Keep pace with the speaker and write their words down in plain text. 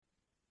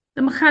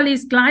The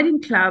Magalies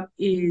Gliding Club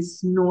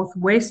is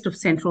northwest of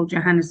central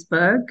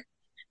Johannesburg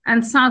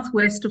and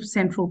southwest of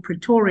central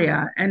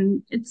Pretoria.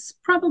 And it's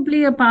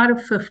probably about a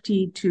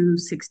 50 to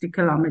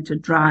 60-kilometer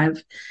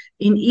drive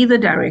in either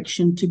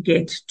direction to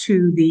get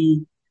to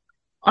the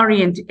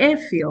Orient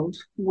Airfield,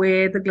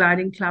 where the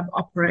gliding club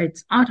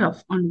operates out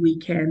of on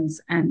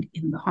weekends and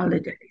in the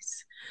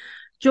holidays.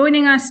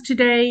 Joining us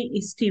today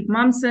is Steve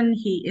Momsen.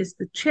 He is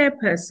the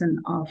chairperson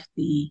of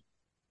the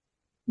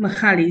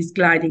Magalies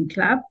Gliding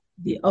Club,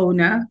 the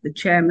owner, the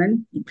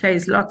chairman. He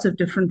plays lots of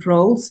different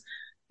roles.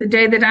 The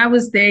day that I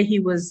was there, he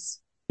was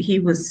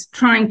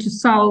trying to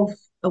solve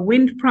a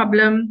wind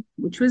problem,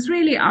 which was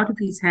really out of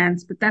his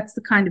hands, but that's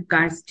the kind of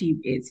guy Steve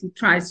is. He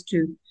tries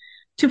to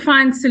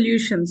find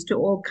solutions to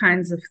all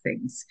kinds of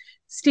things.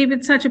 Steve,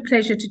 it's such a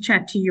pleasure to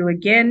chat to you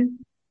again.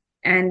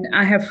 And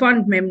I have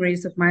fond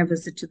memories of my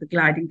visit to the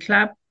gliding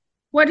club.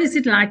 What is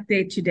it like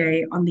there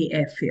today on the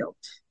airfield?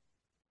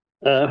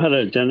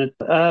 Hello, Janet.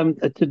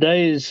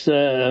 Today is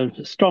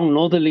strong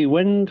northerly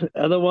wind,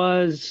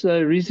 otherwise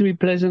reasonably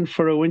pleasant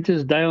for a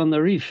winter's day on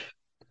the reef.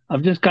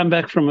 I've just come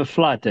back from a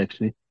flight,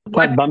 actually.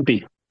 Quite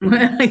bumpy.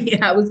 Well,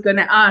 yeah, I was going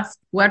to ask,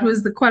 what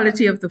was the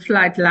quality of the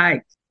flight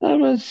like?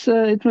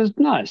 It was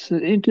nice,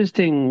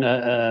 interesting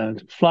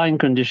flying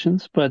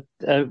conditions, but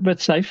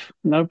safe,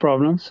 no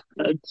problems.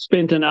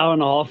 Spent an hour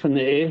and a half in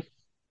the air.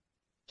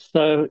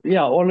 So,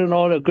 yeah, all in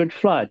all, a good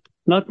flight.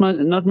 Not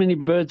many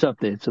birds up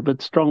there. It's a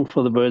bit strong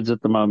for the birds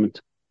at the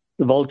moment,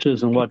 the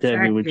vultures and what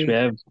have you, which we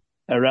have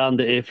around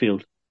the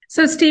airfield.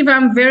 So, Steve,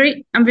 I'm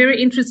very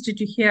interested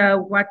to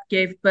hear what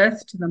gave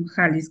birth to the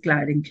Magalies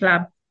Gliding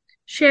Club.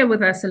 Share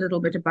with us a little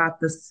bit about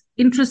this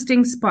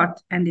interesting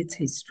spot and its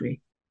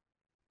history.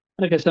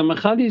 Okay, so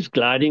Magalies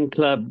Gliding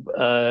Club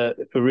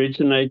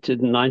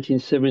originated in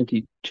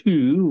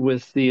 1972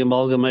 with the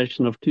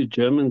amalgamation of two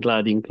German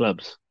gliding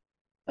clubs.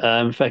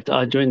 In fact,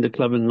 I joined the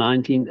club in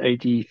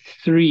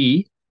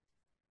 1983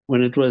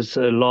 when it was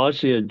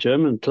largely a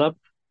German club,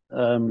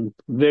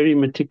 very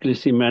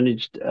meticulously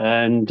managed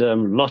and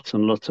lots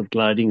of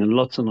gliding and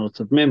lots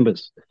of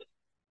members.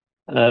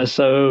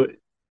 So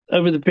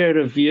over the period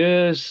of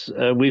years,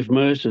 we've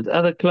merged with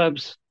other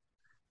clubs.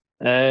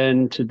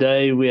 And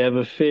today we have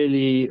a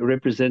fairly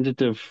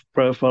representative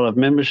profile of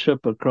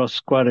membership across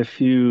quite a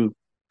few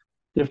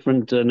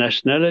different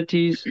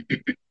nationalities,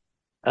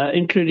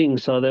 including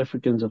South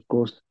Africans, of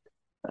course.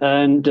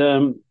 And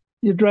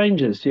it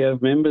ranges. You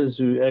have members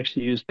who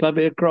actually use club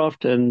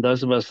aircraft and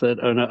those of us that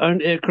own our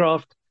own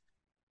aircraft.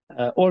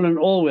 All in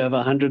all, we have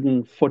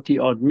 140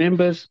 odd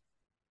members.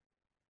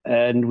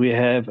 And we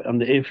have on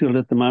the airfield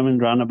at the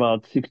moment around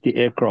about 60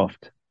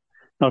 aircraft.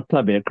 Not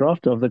club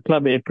aircraft. Of the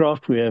club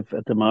aircraft, we have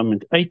at the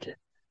moment 8.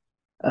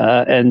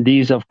 And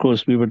these, of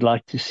course, we would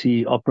like to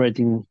see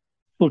operating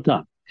full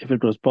time if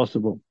it was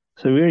possible.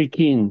 So we're very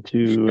keen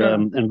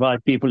to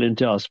invite people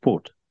into our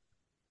sport.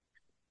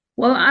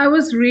 Well,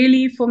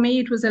 for me,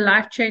 it was a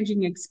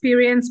life-changing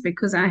experience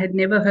because I had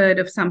never heard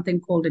of something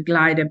called a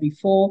glider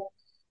before,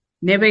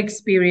 never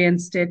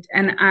experienced it.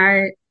 And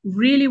I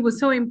really was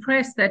so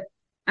impressed that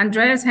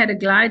Andreas had a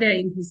glider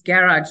in his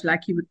garage,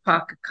 like he would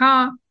park a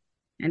car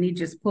and he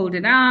just pulled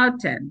it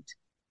out. And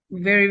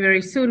very,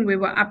 very soon we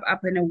were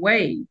up and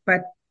away.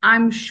 But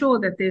I'm sure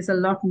that there's a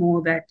lot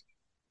more that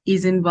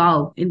is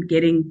involved in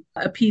getting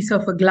a piece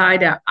of a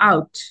glider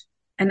out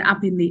and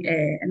up in the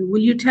air. And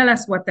will you tell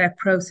us what that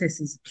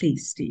process is,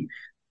 please, Steve?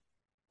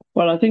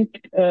 Well, I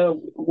think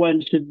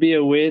one should be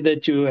aware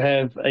that you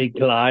have a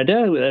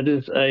glider. That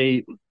is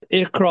a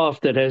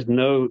aircraft that has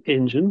no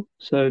engine,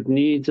 so it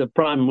needs a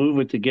prime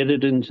mover to get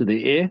it into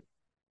the air.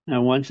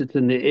 And once it's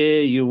in the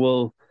air, you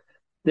will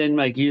then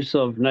make use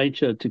of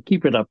nature to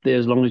keep it up there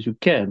as long as you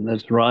can.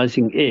 That's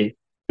rising air.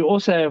 You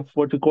also have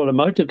what we call a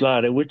motor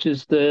glider, which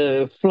is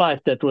the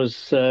flight that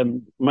was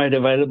made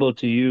available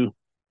to you.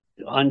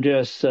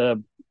 Andreas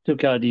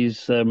took out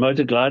his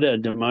motor glider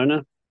at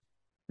Dimona,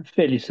 a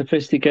fairly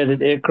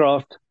sophisticated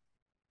aircraft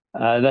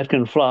that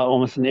can fly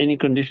almost in any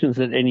conditions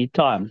at any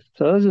time.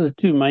 So those are the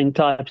two main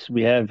types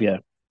we have here.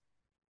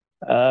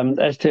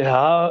 As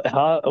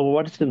to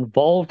what's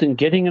involved in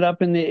getting it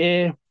up in the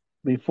air,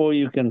 before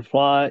you can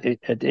fly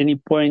at any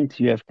point,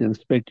 you have to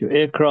inspect your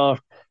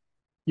aircraft.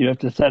 You have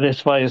to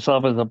satisfy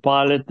yourself as a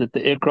pilot that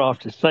the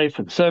aircraft is safe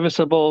and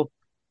serviceable.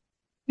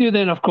 You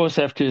then, of course,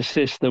 have to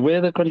assess the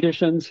weather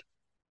conditions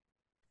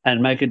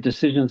and make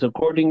decisions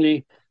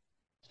accordingly.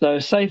 So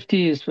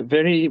safety is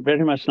very,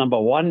 very much number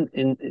one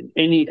in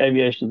any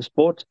aviation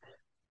sport.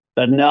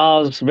 But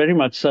now it's very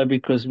much so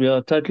because we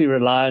are totally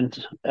reliant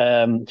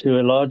to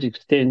a large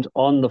extent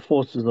on the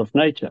forces of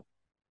nature.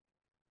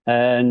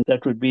 And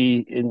that would be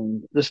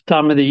in this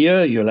time of the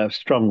year, you'll have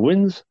strong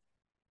winds,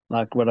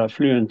 like what I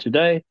flew in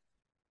today.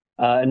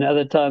 And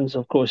other times,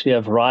 of course, you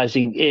have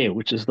rising air,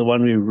 which is the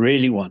one we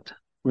really want.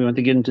 We want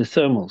to get into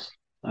thermals.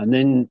 And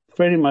then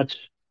pretty much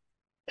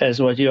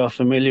as what you are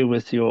familiar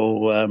with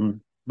your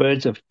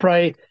birds of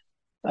prey,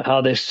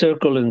 how they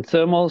circle in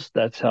thermals,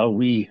 that's how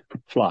we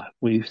fly.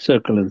 We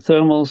circle in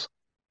thermals,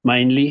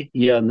 mainly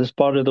here in this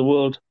part of the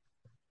world,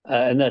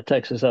 and that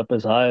takes us up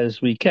as high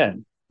as we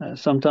can.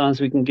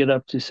 Sometimes we can get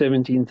up to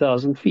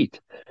 17,000 feet,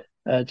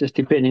 just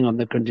depending on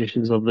the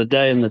conditions of the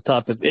day and the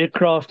type of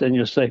aircraft and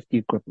your safety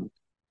equipment.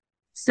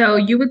 So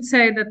you would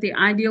say that the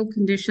ideal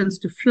conditions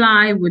to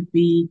fly would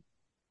be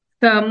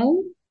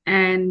thermal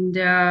and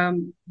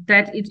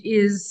that it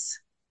is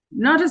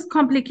not as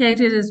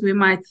complicated as we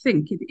might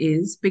think it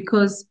is,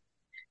 because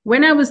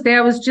when I was there,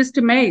 I was just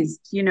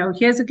amazed. You know,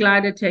 here's a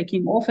glider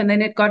taking off, and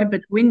then it got a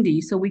bit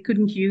windy, so we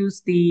couldn't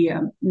use the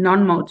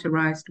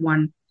non-motorized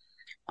one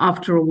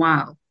after a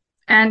while.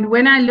 And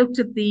when I looked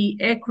at the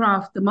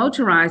aircraft, the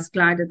motorized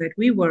glider that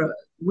we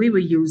were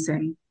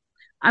using,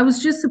 I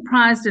was just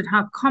surprised at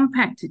how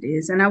compact it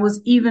is. And I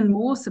was even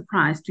more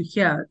surprised to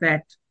hear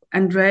that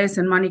Andreas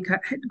and Monica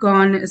had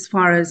gone as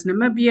far as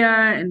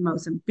Namibia and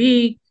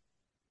Mozambique,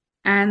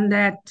 and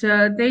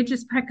that they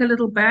just pack a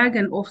little bag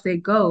and off they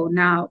go.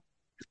 Now,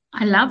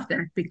 I love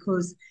that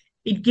because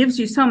it gives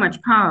you so much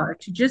power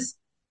to just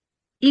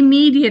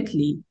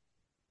immediately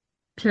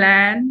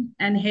plan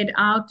and head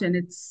out, and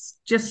it's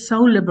just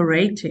so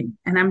liberating.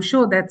 And I'm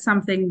sure that's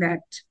something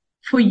that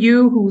for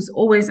you, who's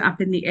always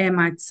up in the air,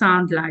 might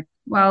sound like,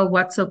 well,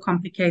 what's so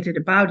complicated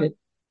about it?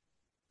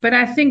 But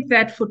I think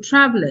that for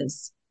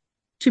travelers,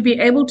 to be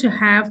able to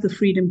have the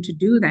freedom to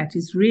do that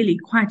is really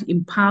quite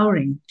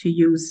empowering, to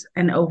use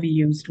an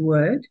overused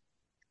word.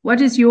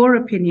 What is your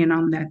opinion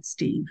on that,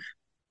 Steve?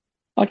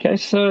 Okay,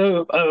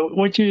 so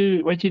what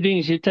you're doing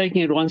is you're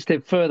taking it one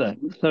step further.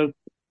 So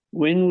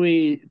when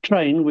we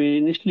train, we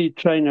initially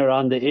train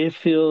around the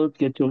airfield,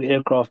 get your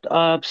aircraft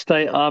up,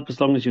 stay up as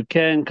long as you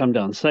can, come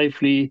down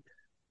safely,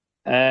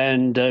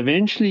 and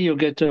eventually you'll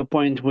get to a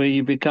point where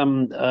you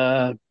become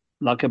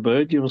like a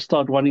bird. You will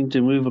start wanting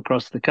to move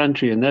across the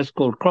country, and that's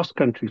called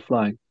cross-country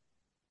flying.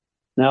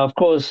 Now, of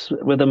course,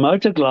 with a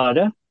motor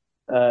glider,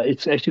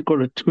 it's actually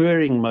called a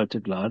touring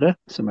motor glider.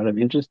 It's a matter of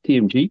interest,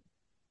 TMG.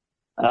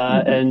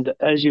 And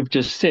as you've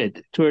just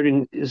said,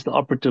 touring is the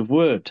operative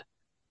word.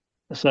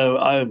 So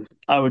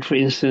I would, for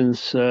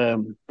instance,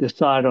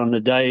 decide on a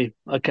day,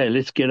 okay,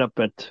 let's get up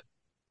at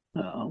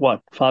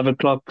 5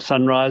 o'clock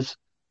sunrise.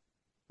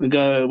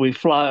 We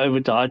fly over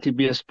to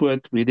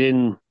Hartbeespoort. We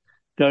then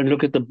go and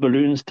look at the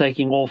balloons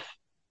taking off,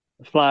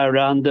 fly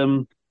around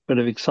them, bit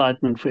of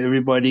excitement for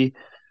everybody.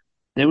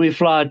 Then we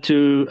fly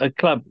to a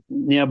club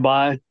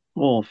nearby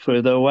or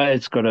further away.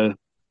 It's got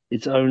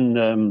its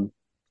own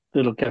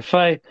little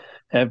cafe,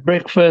 have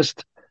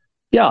breakfast.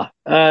 Yeah,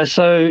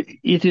 so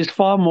it is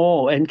far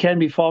more and can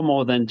be far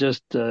more than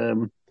just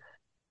going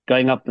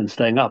up and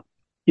staying up.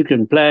 You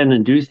can plan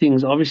and do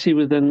things, obviously,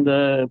 within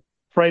the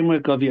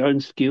framework of your own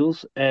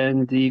skills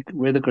and the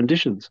weather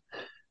conditions.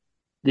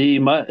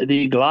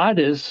 The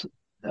gliders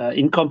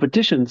in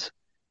competitions,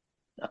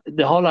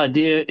 the whole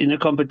idea in a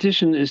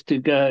competition is to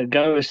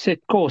go a set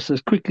course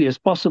as quickly as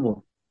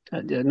possible.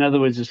 In other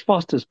words, as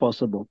fast as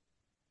possible.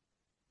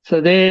 So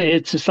there,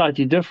 it's a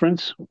slightly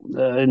different.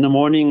 In the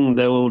morning,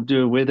 they will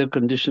do a weather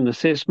condition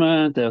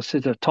assessment. They'll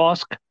set a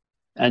task,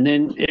 and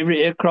then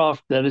every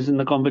aircraft that is in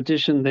the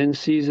competition then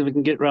sees if it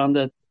can get around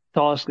that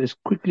task as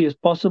quickly as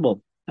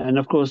possible. And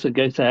of course,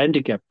 against a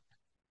handicap.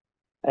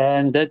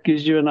 And that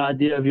gives you an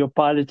idea of your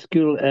pilot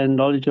skill and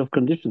knowledge of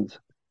conditions.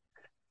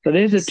 So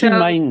there's the two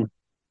main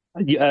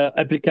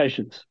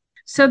applications.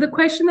 So the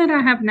question that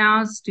I have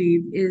now,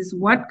 Steve, is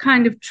what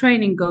kind of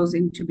training goes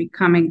into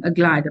becoming a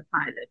glider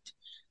pilot?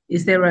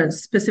 Is there a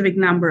specific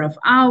number of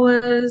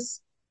hours?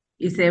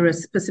 Is there a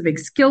specific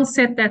skill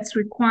set that's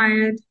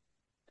required?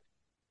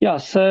 Yeah,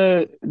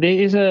 so there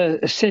is a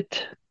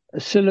set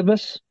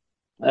syllabus,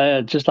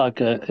 just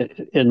like a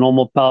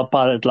normal power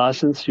pilot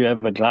license. You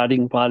have a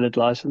gliding pilot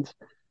license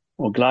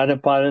or glider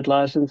pilot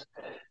license,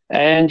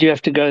 and you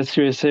have to go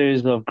through a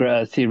series of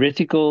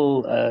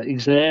theoretical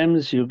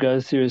exams. You go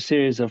through a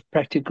series of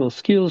practical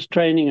skills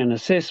training and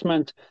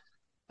assessment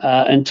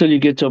until you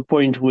get to a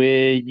point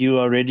where you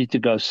are ready to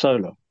go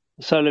solo.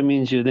 Solo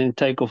means you then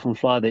take off and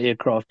fly the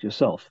aircraft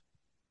yourself.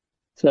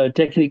 So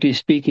technically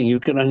speaking, you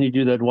can only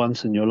do that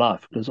once in your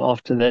life, because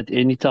after that,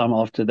 any time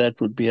after that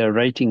would be a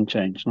rating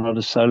change, not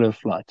a solo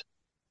flight.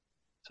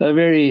 So a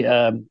very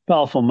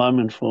powerful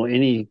moment for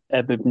any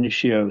ab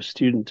initio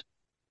student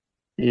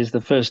is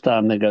the first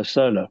time they go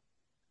solo.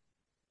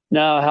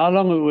 Now, how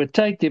long it would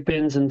take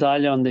depends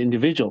entirely on the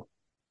individual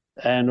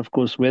and, of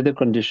course, weather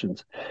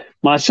conditions.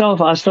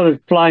 Myself, I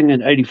started flying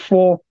in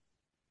 84.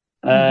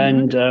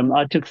 And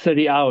I took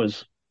 30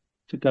 hours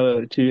to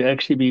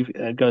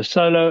go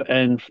solo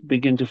and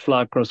begin to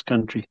fly cross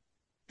country.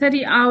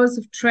 30 hours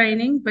of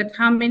training, but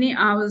how many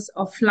hours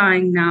of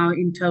flying now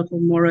in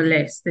total, more or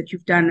less, that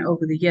you've done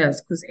over the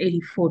years? Because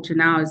 84 to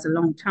now is a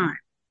long time.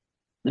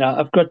 Yeah,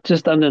 I've got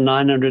just under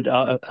 900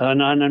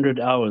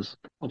 hours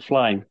of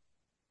flying.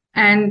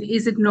 And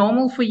is it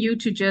normal for you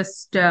to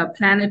just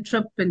plan a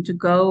trip and to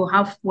go?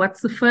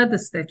 What's the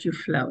furthest that you've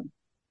flown?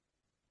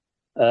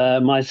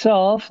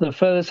 Myself, the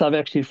furthest I've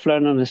actually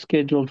flown on a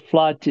scheduled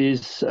flight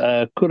is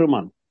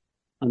Kuruman.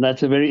 And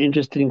that's a very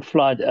interesting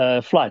flight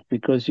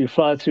because you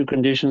fly through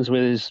conditions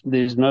where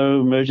there's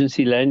no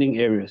emergency landing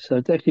area. So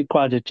it's actually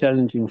quite a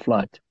challenging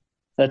flight.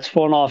 That's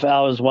 4.5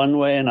 hours one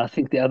way, and I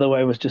think the other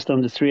way was just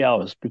under 3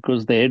 hours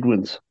because the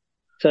headwinds.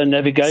 So So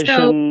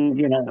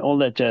navigation, all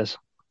that jazz.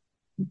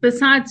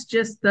 besides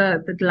just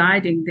the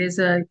gliding, there's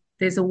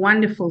a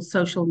wonderful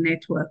social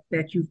network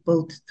that you've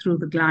built through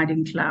the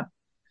gliding club.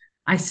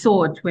 I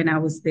saw it when I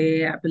was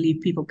there. I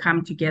believe people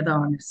come together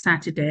on a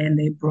Saturday and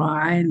they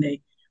braai and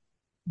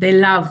they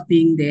love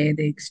being there.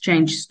 They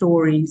exchange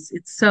stories.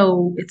 It's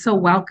so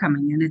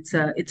welcoming, and it's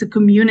a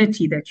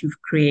community that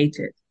you've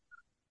created.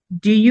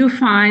 Do you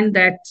find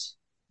that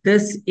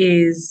this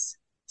is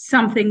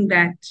something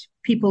that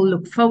people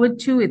look forward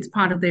to? It's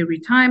part of their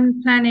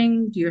retirement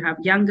planning. Do you have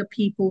younger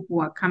people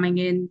who are coming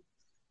in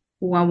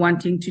who are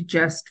wanting to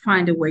just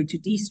find a way to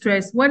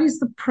de-stress? What is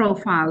the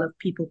profile of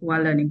people who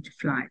are learning to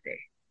fly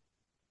there?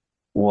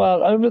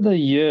 Well, over the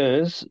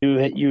years,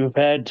 you've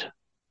had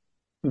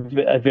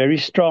a very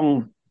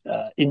strong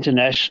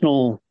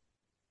international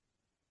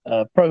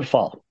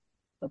profile.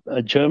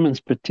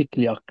 Germans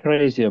particularly are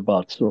crazy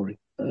about soaring.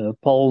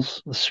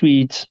 Poles, the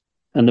Swedes,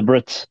 and the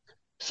Brits.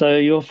 So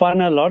you'll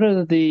find a lot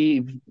of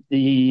the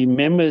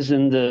members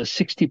in the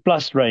 60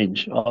 plus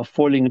range are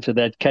falling into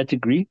that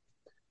category.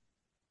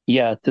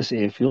 Yeah, at this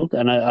airfield,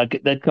 and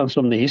that comes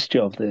from the history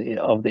of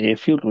the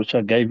airfield, which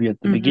I gave you at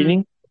the Mm-hmm.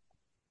 beginning.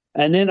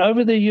 And then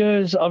over the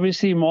years,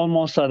 obviously, more and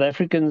more South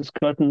Africans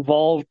got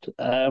involved,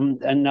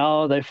 and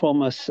now they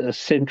form a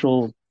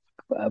central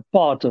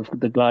part of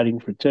the gliding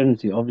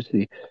fraternity.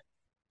 Obviously,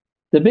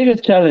 the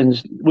biggest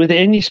challenge with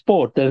any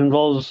sport that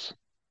involves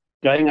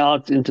going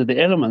out into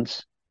the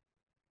elements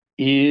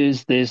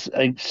is there's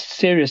a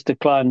serious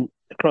decline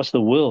across the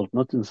world,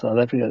 not in South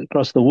Africa,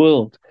 across the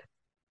world,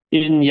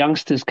 in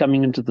youngsters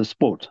coming into the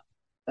sport.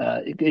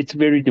 It's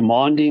very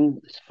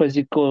demanding, it's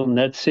physical in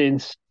that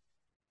sense.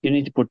 You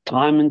need to put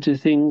time into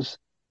things,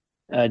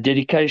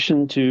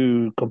 dedication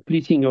to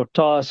completing your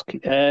task.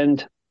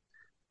 And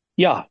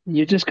yeah,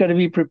 you just got to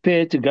be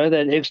prepared to go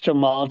that extra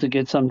mile to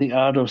get something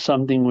out of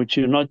something which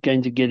you're not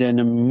going to get an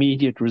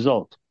immediate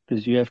result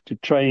because you have to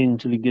train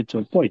until you get to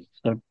a point.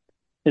 So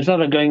it's not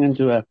like going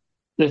into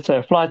let's say,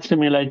 a flight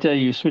simulator.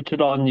 You switch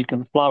it on, you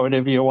can fly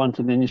whatever you want,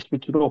 and then you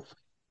switch it off.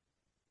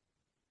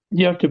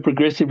 You have to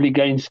progressively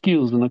gain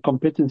skills and a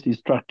competency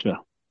structure.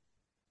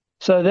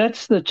 So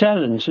that's the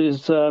challenge,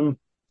 is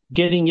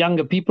getting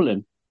younger people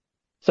in.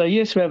 So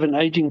yes, we have an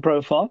aging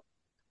profile,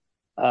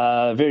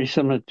 very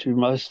similar to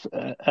most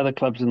other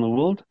clubs in the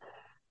world.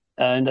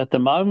 And at the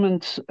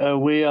moment,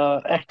 we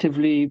are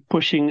actively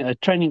pushing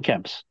training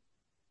camps.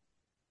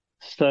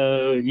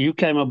 So you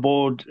came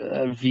aboard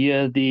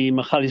via the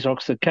Magalies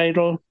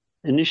Cradle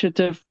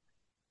initiative,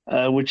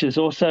 which is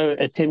also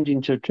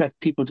attempting to attract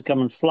people to come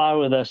and fly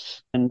with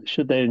us. And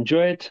should they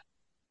enjoy it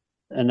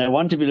and they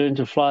want to be learned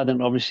to fly, then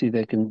obviously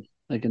they can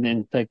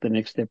then take the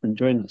next step and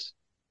join us.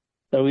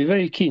 So we're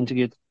very keen to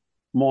get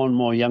more and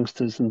more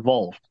youngsters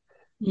involved.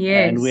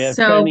 And we Yes. have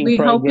So training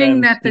we're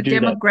hoping programs that to the do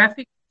that.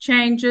 demographic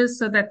changes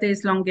so that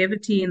there's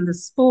longevity in the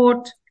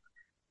sport.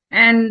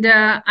 And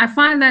I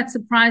find that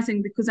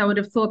surprising because I would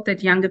have thought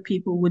that younger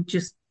people would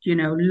just,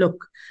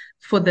 look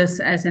for this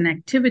as an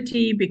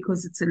activity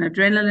because it's an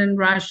adrenaline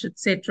rush,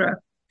 etc.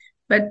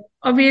 But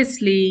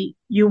obviously,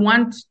 you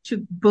want to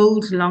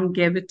build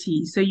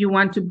longevity. So you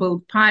want to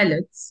build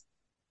pilots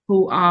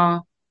who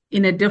are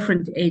in a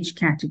different age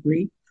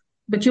category,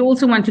 but you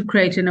also want to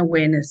create an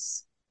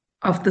awareness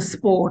of the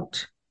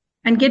sport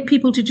and get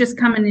people to just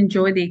come and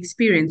enjoy the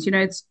experience.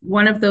 It's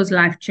one of those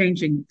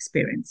life-changing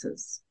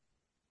experiences.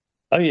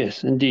 Oh,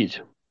 yes, indeed.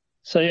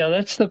 So, yeah,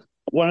 that's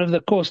one of the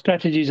core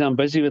strategies I'm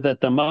busy with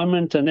at the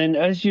moment. And then,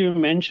 as you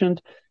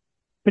mentioned,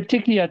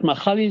 particularly at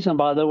Magalies, and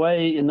by the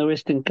way, in the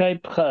Western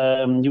Cape,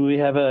 we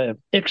have an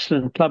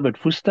excellent club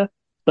at Worcester.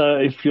 So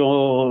if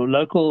your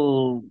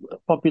local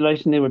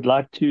population there would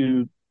like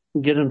to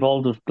get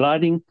involved with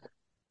gliding,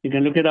 you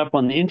can look it up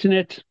on the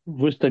internet,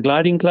 Worcester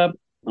Gliding Club,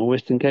 or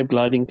Western Cape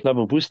Gliding Club,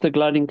 or Worcester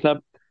Gliding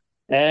Club.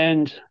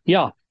 And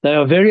yeah, they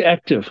are very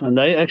active, and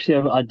they actually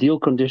have ideal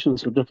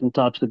conditions for different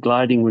types of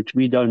gliding, which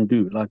we don't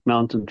do, like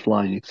mountain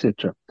flying,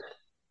 etc.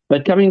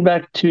 But coming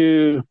back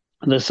to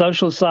the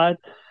social side,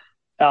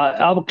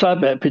 our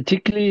club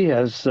particularly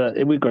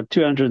we've got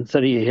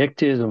 230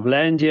 hectares of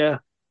land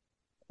here,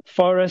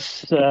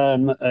 forests,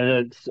 and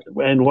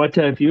what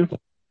have you.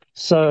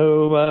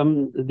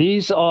 So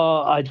these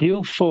are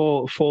ideal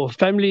for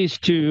families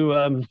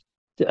to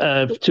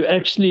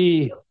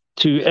actually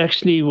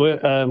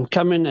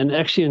come in and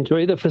actually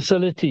enjoy the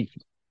facility.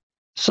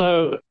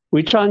 So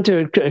we're trying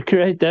to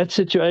create that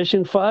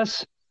situation for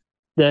us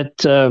that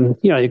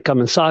you come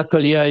and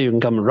cycle here, you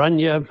can come and run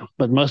here,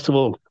 but most of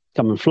all,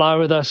 come and fly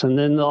with us. And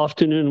then in the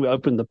afternoon, we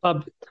open the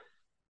pub.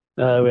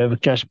 We have a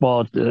cash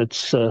bar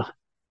that's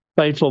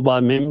paid for by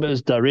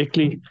members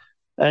directly.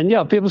 And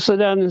yeah, people sit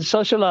down and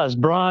socialize,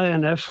 braai,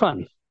 and have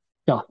fun.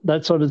 Yeah,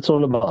 that's what it's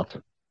all about.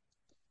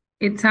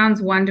 It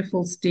sounds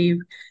wonderful, Steve.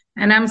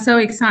 And I'm so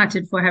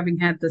excited for having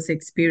had this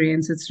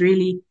experience. It's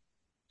really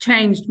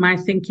changed my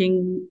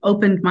thinking,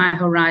 opened my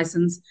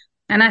horizons.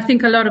 And I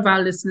think a lot of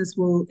our listeners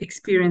will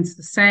experience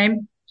the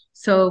same.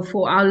 So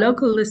for our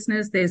local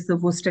listeners, there's the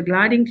Worcester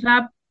Gliding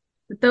Club.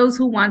 But those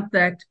who want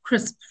that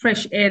crisp,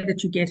 fresh air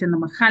that you get in the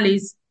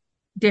Magalies,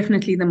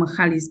 definitely the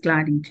Magalies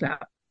Gliding Club.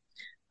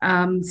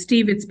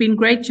 Steve, it's been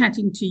great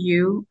chatting to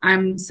you.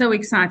 I'm so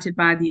excited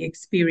by the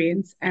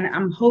experience, and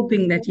I'm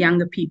hoping that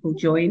younger people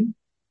join,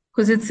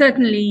 because it's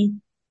certainly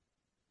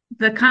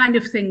the kind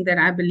of thing that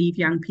I believe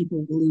young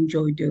people will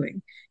enjoy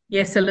doing.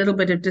 Yes, a little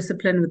bit of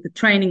discipline with the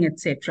training,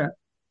 etc.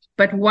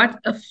 But what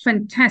a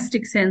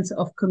fantastic sense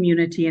of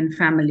community and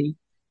family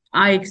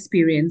I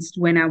experienced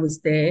when I was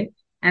there.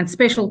 And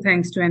special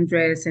thanks to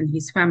Andreas and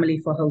his family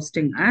for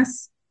hosting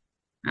us.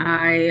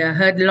 I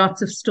heard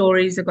lots of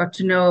stories. I got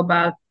to know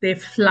about their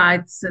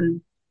flights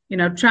and,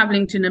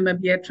 traveling to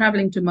Namibia,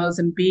 traveling to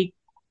Mozambique,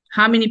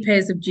 how many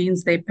pairs of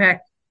jeans they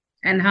pack,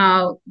 and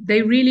how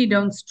they really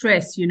don't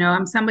stress.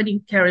 I'm somebody who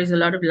carries a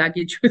lot of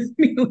luggage with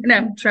me when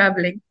I'm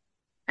traveling.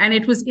 And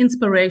it was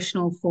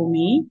inspirational for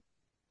me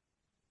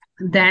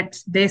that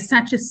there's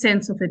such a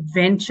sense of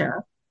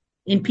adventure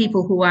in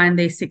people who are in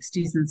their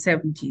 60s and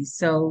 70s.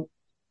 So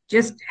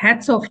just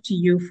hats off to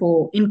you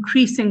for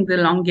increasing the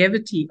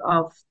longevity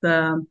of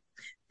the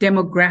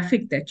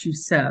demographic that you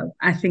serve.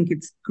 I think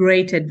it's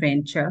great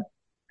adventure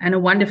and a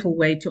wonderful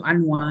way to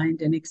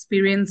unwind and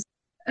experience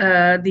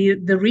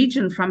the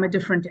region from a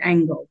different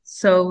angle.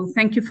 So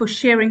thank you for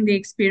sharing the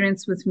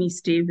experience with me,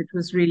 Steve. It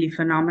was really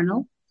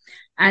phenomenal.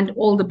 And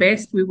all the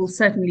best. We will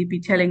certainly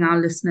be telling our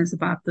listeners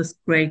about this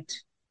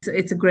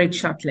it's a great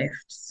shot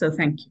left. So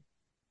thank you.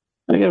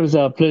 I think it was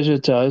our pleasure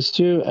to host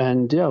you,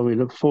 and we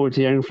look forward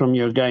to hearing from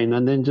you again.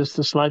 And then just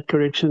a slight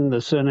correction,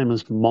 the surname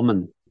is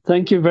Mommen.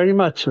 Thank you very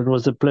much. It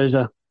was a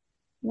pleasure.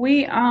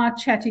 We are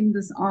chatting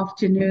this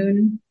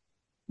afternoon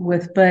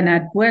with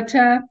Bernard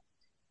Botha.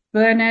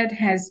 Bernard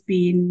has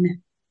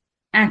been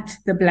at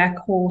the Black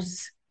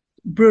Horse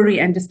Brewery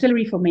and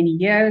Distillery for many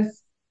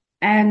years,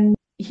 and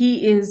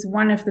he is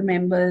one of the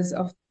members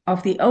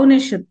of the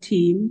ownership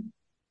team,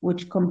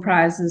 which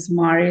comprises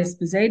Marius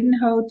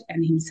Bezuidenhout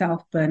and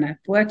himself, Bernard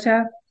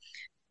Botha.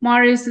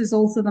 Marius is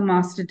also the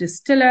master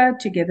distiller,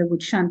 together with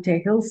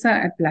Shante Hilsa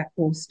at Black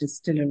Horse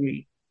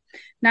Distillery.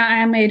 Now,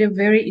 I made a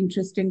very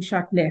interesting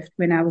shot left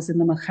when I was in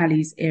the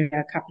Magalies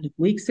area a couple of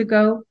weeks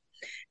ago,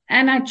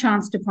 and I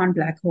chanced upon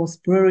Black Horse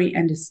Brewery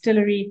and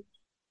Distillery.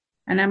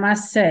 And I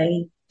must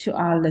say to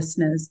our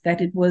listeners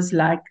that it was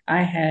like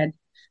I had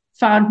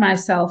found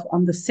myself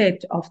on the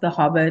set of The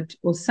Hobbit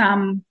or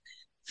some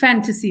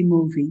fantasy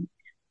movie,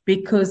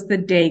 because the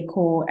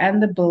decor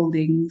and the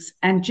buildings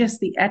and just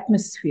the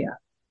atmosphere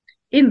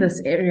in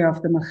this area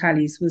of the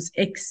Magalies was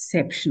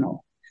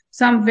exceptional.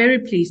 So I'm very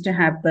pleased to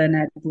have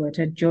Bernard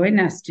Botha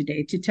join us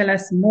today to tell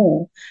us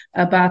more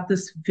about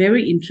this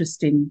very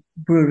interesting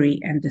brewery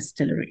and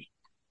distillery.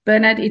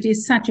 Bernard, it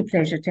is such a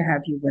pleasure to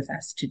have you with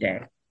us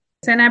today.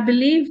 And I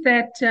believe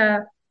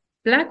that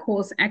Black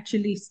Horse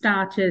actually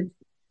started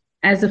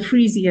as a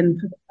Friesian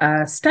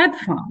stud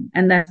farm,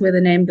 and that's where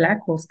the name Black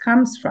Horse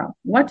comes from.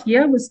 What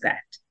year was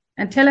that?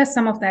 And tell us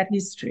some of that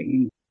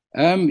history.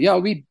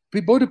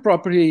 We bought a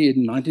property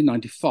in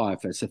 1995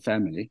 as a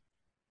family.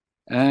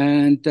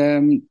 And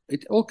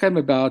it all came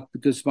about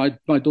because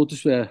my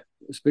daughters were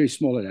very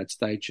small at that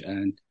stage,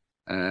 and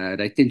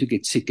they tend to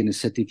get sick in the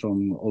city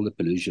from all the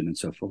pollution and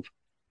so forth.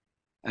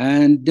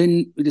 And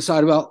then we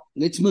decided, well,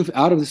 let's move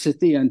out of the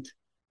city. And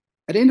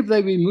at the end of the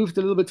day, we moved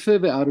a little bit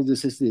further out of the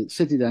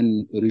city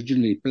than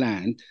originally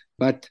planned.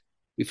 But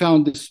we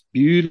found this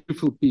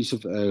beautiful piece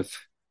of earth.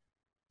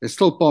 It's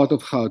still part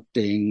of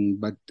Gauteng,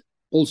 but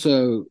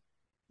also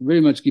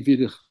very much give you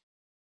the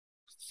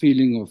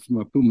feeling of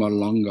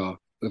Mpumalanga,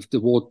 with the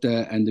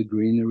water and the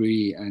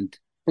greenery and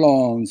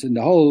plants and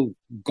the whole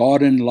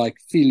garden-like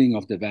feeling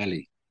of the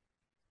valley.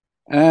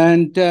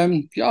 And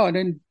and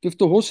then with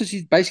the horses,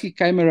 it basically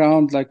came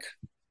around like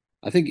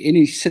I think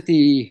any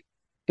city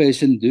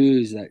person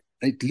does, that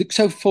they look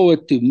so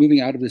forward to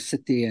moving out of the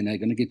city and they're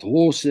going to get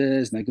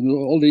horses and they're going to do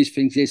all these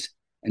things. Yes.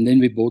 And then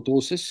we bought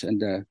horses, and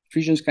the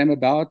Friesians came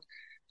about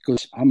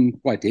because I'm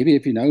quite heavy,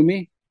 if you know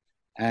me.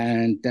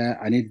 And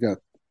I needed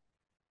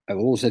a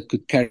horse that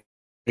could carry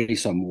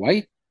some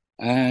weight.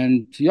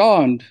 And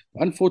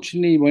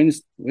unfortunately,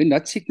 when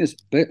that sickness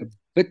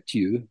bit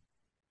you,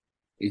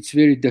 it's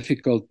very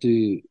difficult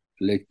to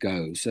let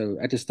go. So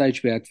at a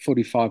stage, we had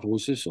 45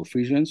 horses or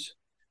Friesians.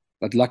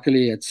 But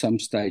luckily, at some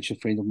stage, a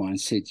friend of mine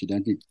said, you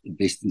don't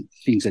invest in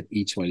things that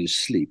eat while you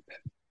sleep.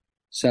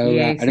 So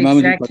yes, at the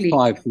moment, exactly. we've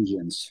got 5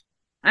 Friesians.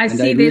 I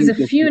see there's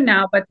a few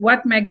now, but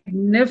what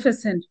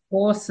magnificent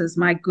horses.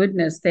 My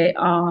goodness, they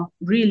are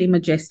really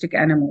majestic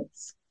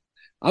animals.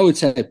 I would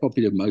say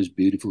probably the most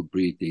beautiful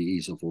breed there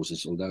is of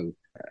horses, although,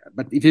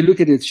 but if you look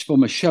at it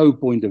from a show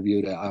point of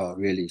view, they are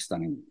really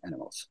stunning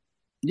animals.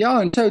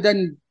 Yeah, and so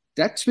then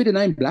that's where the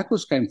name Black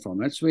Horse came from.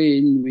 That's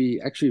when we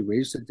actually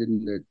registered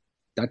in the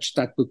Dutch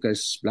Stadbook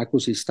as Black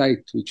Horse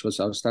Estate, which was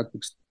our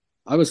Stadbook.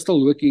 I was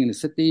still working in the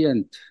city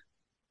and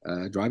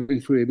driving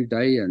through every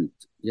day. And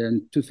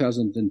in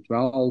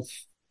 2012,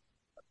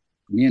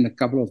 me and a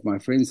couple of my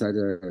friends had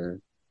a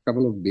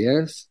couple of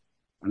beers.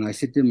 And I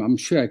said to him, I'm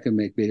sure I can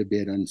make better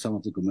beer than some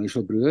of the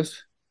commercial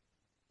brewers,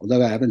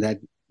 although I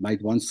haven't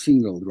made one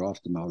single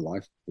draft in my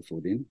life before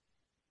then.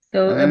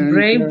 So a And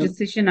brave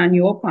decision on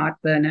your part,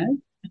 Bernard.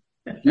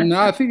 no,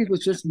 I think it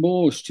was just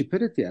more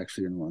stupidity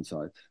actually on one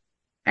side.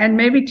 And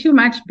maybe too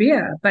much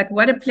beer, but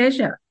what a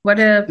pleasure. What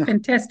a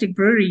fantastic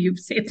brewery you've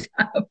set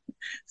up.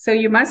 So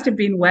you must have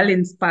been well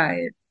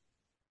inspired.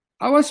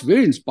 I was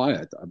very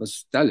inspired. I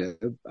must tell you.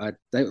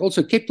 They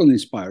also kept on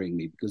inspiring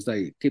me because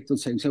they kept on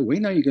saying, "So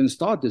when are you going to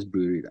start this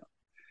brewery now?"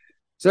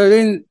 So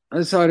then I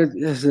decided,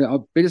 yes, I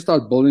better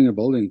start building a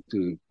building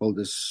to build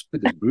this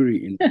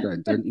brewery in. I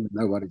don't even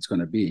know what it's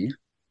going to be.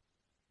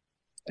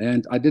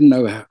 And I didn't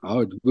know how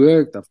it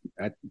worked. I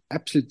had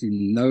absolutely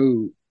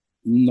no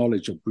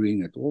knowledge of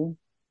brewing at all.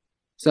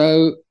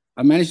 So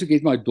I managed to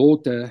get my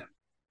daughter,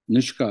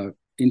 Nushka,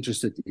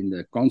 interested in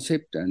the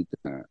concept. And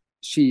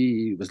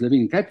she was living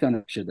in Cape Town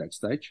at that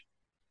stage.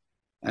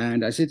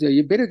 And I said to her,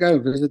 you better go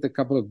visit a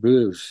couple of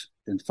brewers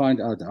and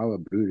find out how a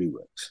brewery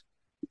works,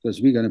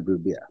 because we're going to brew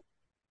beer.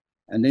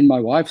 And then my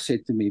wife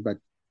said to me, but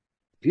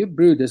if you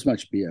brew this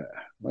much beer,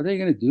 what are you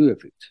going to do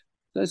with it?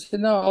 So I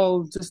said, no,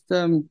 I'll just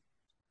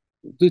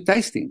do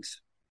tastings.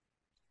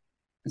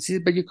 And she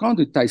said, but you can't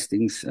do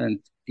tastings and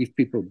give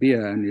people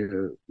beer and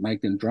you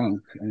make them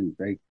drunk, and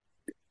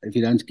if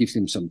you don't give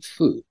them some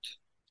food.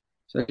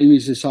 So we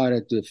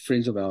decided to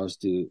friends of ours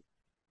to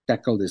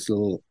tackle this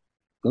little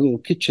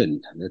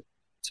kitchen that's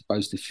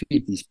supposed to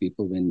feed these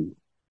people when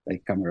they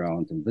come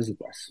around and visit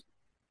us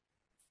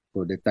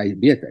for the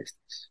beer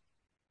tastings.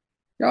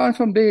 Yeah, and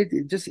from there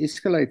it just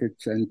escalated.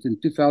 And in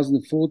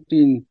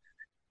 2014,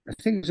 I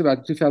think it was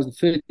about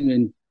 2013,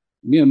 when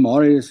me and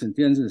Marius and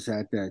Tiensis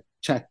had a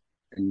chat,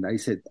 and they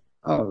said,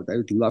 oh, they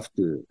would love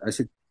to. I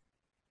said,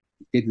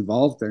 get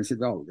involved. And I said,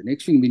 oh, the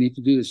next thing we need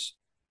to do is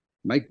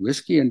make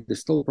whiskey and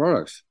distill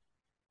products.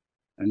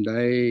 And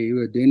they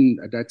were then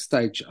at that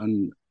stage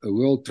on a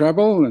world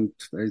travel, and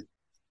they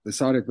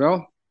decided,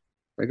 well,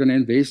 they're going to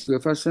invest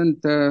with us and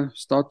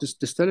start this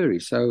distillery.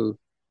 So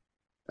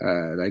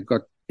they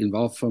got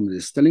involved from the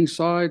distilling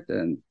side,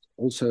 and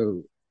also,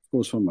 of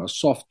course, from our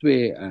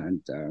software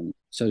and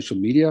social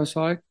media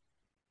side.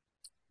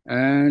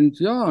 And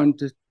yeah, and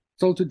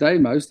till today,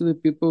 most of the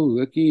people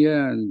working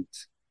here and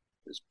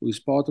who's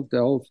part of the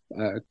whole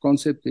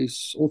concept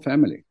is all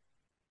family.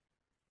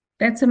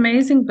 That's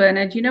amazing,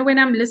 Bernard. You know, when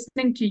I'm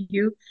listening to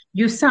you,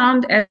 you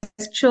sound as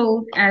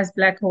chilled as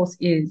Black Horse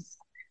is,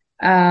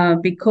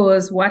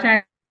 because what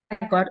I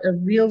got a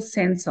real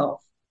sense of,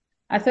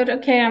 I thought,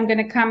 okay, I'm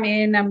going to come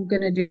in, I'm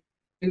going to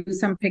do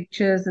some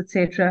pictures,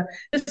 etc.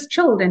 Just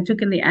chilled and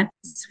took in the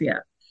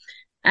atmosphere.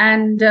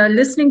 And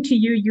listening to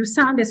you, you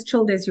sound as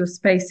chilled as your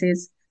space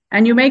is,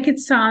 and you make it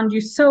sound,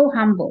 you're so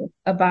humble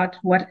about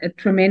what a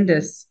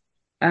tremendous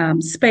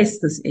space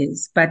this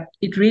is, but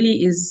it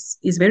really is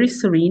very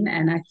serene,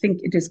 and I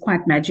think it is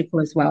quite magical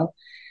as well,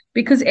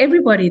 because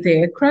everybody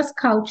there, across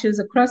cultures,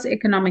 across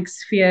economic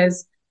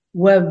spheres,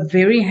 were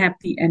very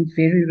happy and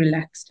very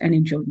relaxed and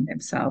enjoying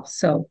themselves.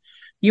 So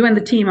you and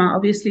the team are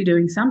obviously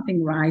doing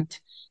something right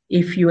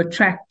if you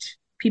attract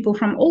people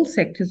from all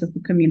sectors of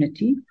the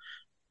community,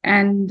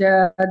 and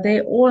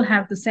they all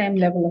have the same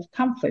level of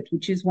comfort,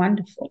 which is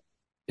wonderful.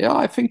 Yeah,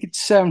 I think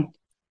it's, to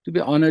be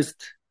honest,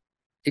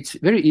 it's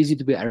very easy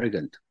to be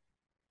arrogant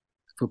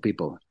for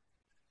people,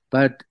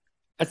 but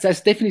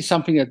that's definitely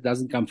something that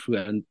doesn't come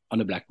through on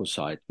the Black Horse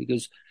side,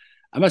 because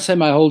I must say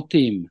my whole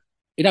team,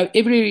 you know,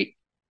 every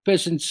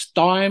person's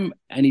time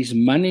and his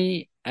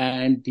money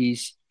and the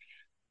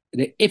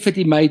effort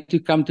he made to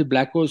come to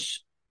Black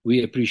Horse,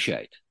 we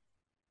appreciate.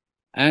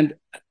 And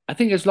I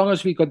think as long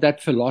as we got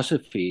that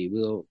philosophy,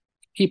 we'll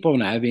keep on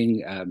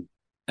having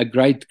a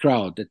great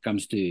crowd that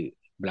comes to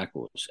Black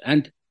Horse.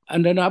 And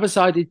on the other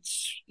side,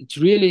 it's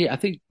really, I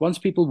think once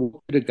people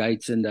walk through the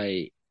gates and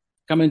they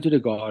come into the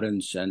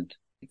gardens and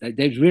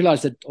they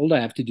realize that all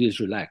they have to do is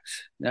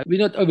relax. Now, we're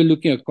not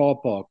overlooking a car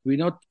park. We're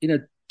not in a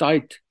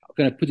tight, I'm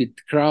going to put it,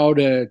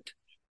 crowded,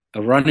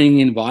 a running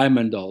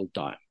environment the whole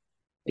time.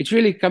 It's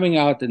really coming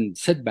out and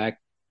sit back,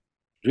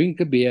 drink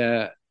a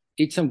beer,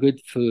 eat some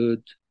good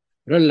food,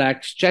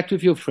 relax, chat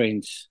with your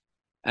friends,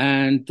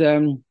 and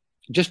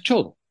just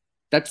chill.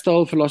 That's the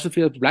whole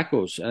philosophy of Black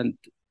Horse. And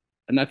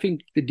I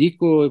think the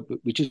decor,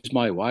 which is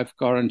my wife,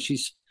 Karen,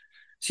 she's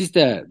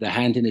the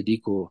hand in the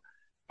decor.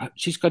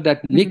 She's got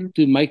that nick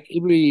to make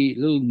every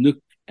little nook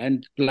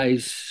and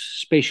place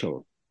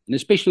special, and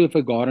especially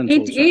for gardens.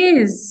 It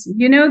is.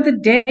 You know, the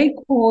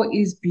decor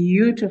is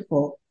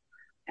beautiful,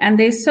 and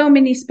there's so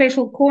many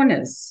special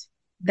corners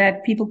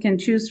that people can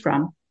choose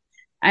from.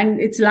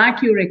 And it's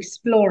like you're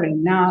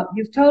exploring. Now,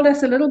 you've told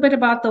us a little bit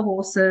about the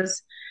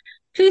horses.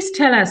 Please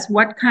tell us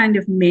what kind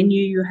of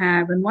menu you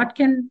have and what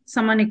can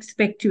someone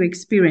expect to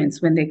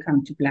experience when they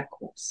come to Black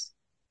Horse.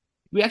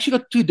 We actually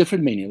got two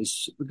different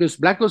menus because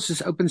Black Horse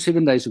is open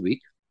 7 days a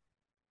week.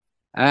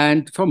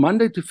 And from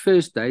Monday to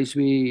Thursdays,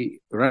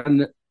 we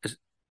run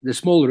the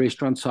small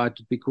restaurant side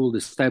that we call the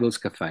Stables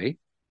Cafe.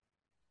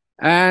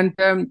 And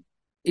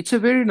it's a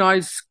very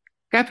nice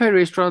cafe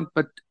restaurant,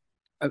 but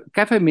a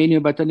cafe menu.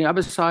 But on the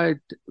other side,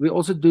 we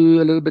also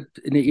do a little bit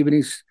in the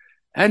evenings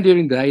and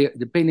during the day,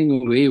 depending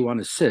on where you want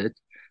to sit,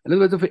 a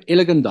little bit of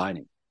elegant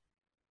dining.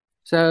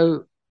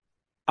 So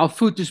our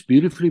food is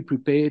beautifully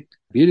prepared,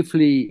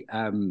 beautifully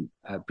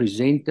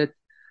presented.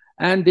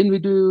 And then we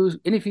do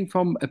anything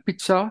from a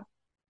pizza,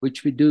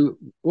 which we do,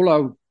 all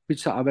our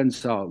pizza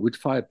ovens are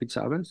wood-fired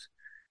pizza ovens.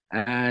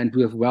 And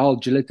we have well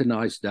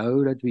gelatinized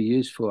dough that we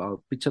use for our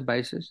pizza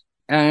bases.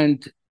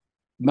 And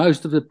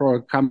most of the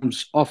product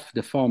comes off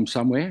the farm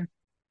somewhere.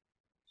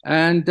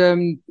 And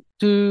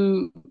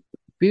to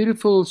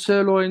beautiful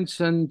sirloins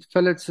and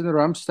fillets and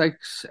rump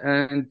steaks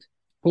and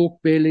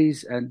pork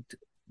bellies and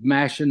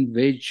mash and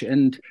veg.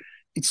 And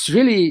it's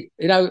really,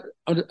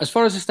 as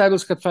far as the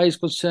Stables Cafe is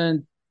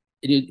concerned,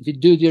 if you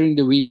do during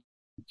the week,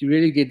 you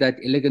really get that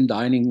elegant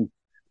dining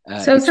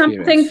So experience.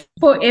 Something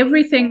for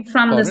everything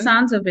from the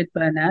sounds of it,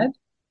 Bernard.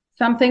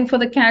 Something for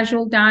the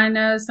casual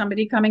diner,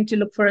 somebody coming to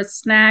look for a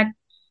snack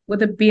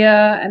with a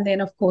beer, and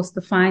then, of course,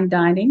 the fine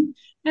dining.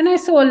 And I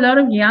saw a lot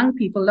of young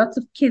people, lots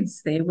of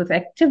kids there with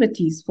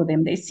activities for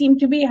them. They seem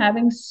to be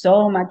having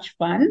so much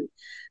fun.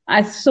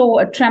 I saw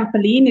a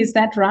trampoline, is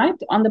that right,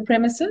 on the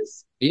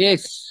premises?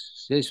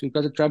 Yes, we've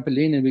got a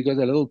trampoline and we've got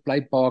a little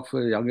play park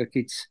for younger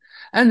kids.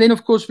 And then,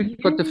 of course,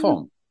 we've got the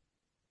farm.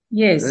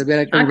 Yes,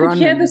 I could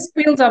hear the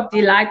squeals of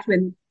delight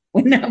when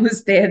I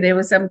was there. There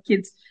were some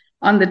kids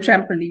on the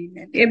trampoline,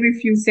 and every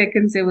few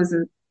seconds there was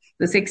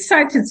this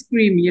excited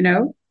scream,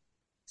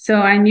 So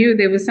I knew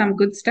there was some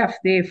good stuff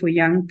there for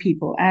young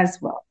people as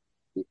well.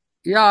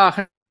 Yeah,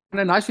 and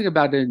the nice thing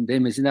about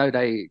them is,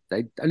 they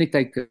only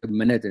take a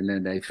minute and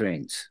then they're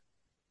friends.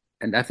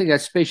 And I think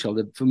that's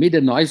special. For me, the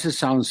nicest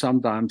sound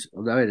sometimes,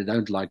 although I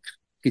don't like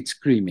kids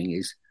screaming,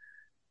 is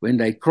when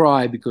they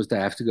cry because they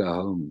have to go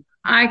home.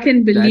 I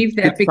can believe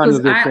that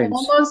because I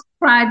almost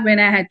cried when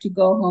I had to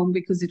go home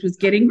because it was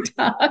getting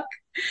dark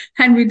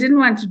and we didn't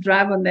want to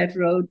drive on that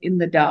road in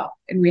the dark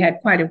and we had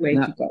quite a way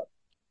to go.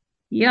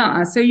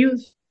 Yeah, so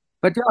you've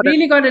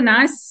really got a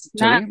nice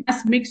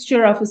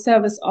mixture of a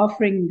service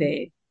offering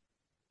there.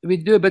 We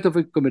do a bit of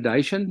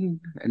accommodation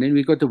and then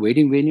we got the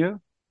wedding venue.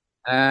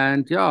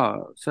 And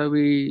so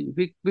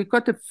we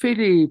got a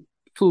fairly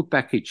full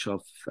package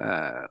of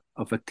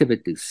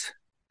activities.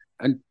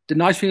 And the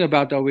nice thing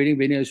about our wedding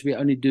venue is we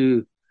only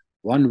do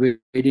one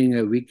wedding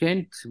a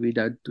weekend.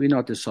 We're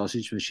not a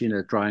sausage machine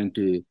that's trying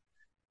to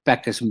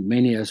pack as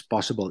many as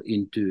possible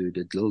into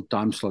the little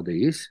time slot there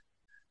is.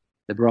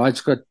 The bride's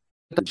got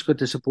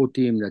a support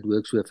team that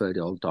works with her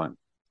the whole time.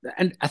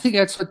 And I think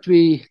that's what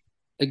the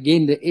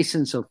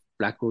essence of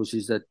Black Horse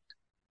is, that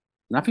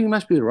nothing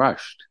must be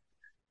rushed.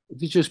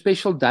 If it's your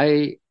special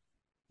day,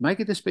 make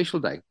it a special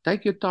day.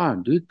 Take your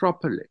time, do it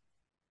properly.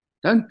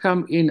 Don't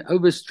come in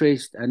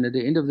overstressed, and at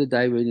the end of the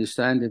day, when you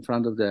stand in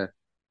front of where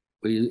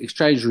you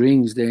exchange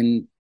rings,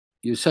 then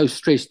you're so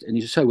stressed and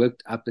you're so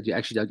worked up that you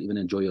actually don't even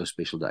enjoy your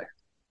special day.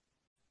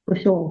 For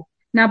sure.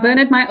 Now,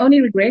 Bernard, my only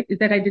regret is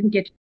that I didn't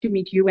get to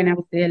meet you when I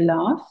was there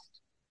last.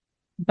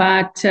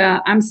 But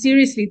I'm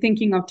seriously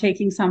thinking of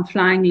taking some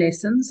flying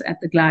lessons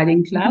at the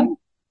Gliding Club. Mm-hmm.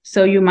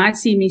 So you might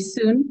see me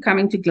soon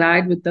coming to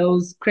glide with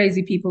those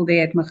crazy people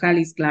there at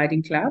Magalies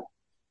Gliding Club,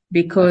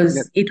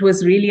 because it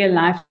was really a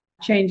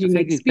life-changing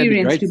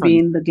experience to be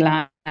in the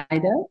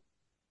glider.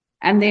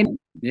 And then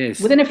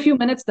within a few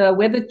minutes, the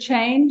weather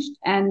changed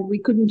and we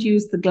couldn't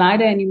use the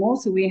glider anymore.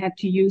 So we had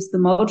to use the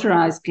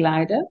motorized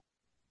glider.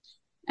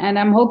 And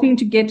I'm hoping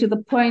to get to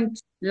the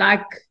point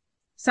like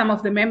some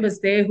of the members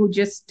there who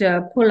just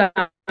pull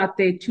out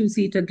their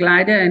two-seater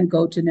glider and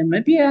go to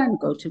Namibia and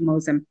go to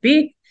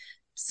Mozambique.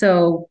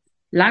 So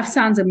life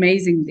sounds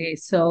amazing there.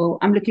 So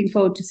I'm looking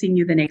forward to seeing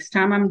you the next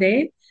time I'm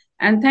there.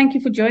 And thank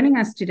you for joining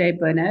us today,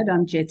 Bernard,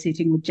 on Jet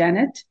Setting with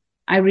Janet.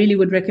 I really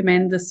would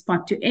recommend this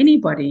spot to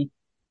anybody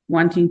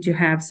wanting to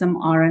have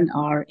some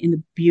R&R in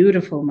the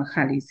beautiful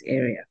Magalies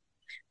area.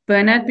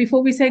 Bernard,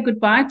 before we say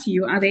goodbye to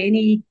you, are there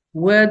any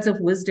words of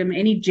wisdom,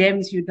 any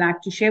gems you'd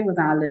like to share with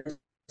our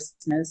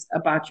listeners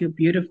about your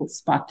beautiful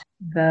spot,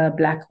 the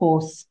Black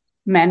Horse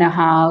Manor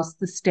House,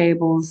 the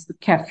stables, the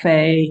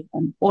cafe,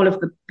 and all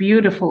of the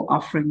beautiful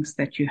offerings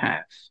that you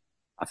have?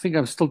 I think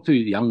I'm still too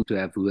young to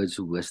have words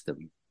of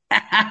wisdom.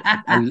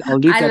 I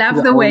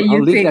love the way you think.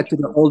 I'll leave that to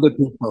the older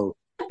people.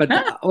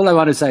 But all I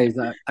want to say is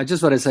I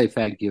just want to say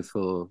thank you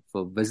for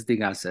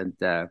visiting us and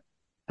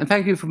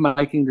thank you for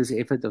making this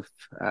effort of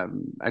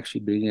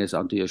actually bringing us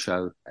onto your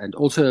show, and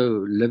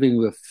also living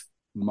with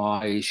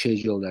my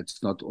schedule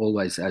that's not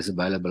always as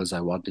available as I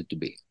want it to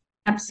be.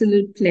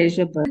 Absolute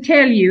pleasure. But I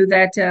tell you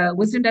that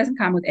wisdom doesn't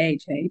come with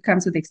age. It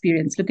comes with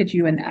experience. Look at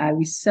you and I.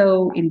 We're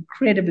so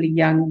incredibly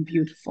young and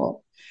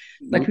beautiful,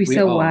 but we're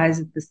so wise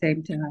at the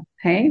same time.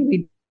 Hey,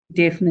 we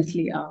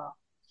definitely are.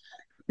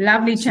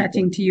 Lovely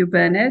chatting to you,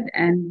 Bernard,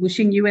 and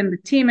wishing you and the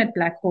team at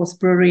Black Horse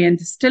Brewery and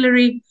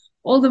Distillery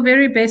all the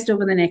very best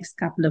over the next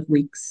couple of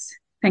weeks.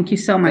 Thank you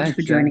so much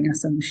for joining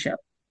us on the show.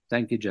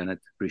 Thank you, Janet.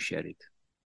 Appreciate it.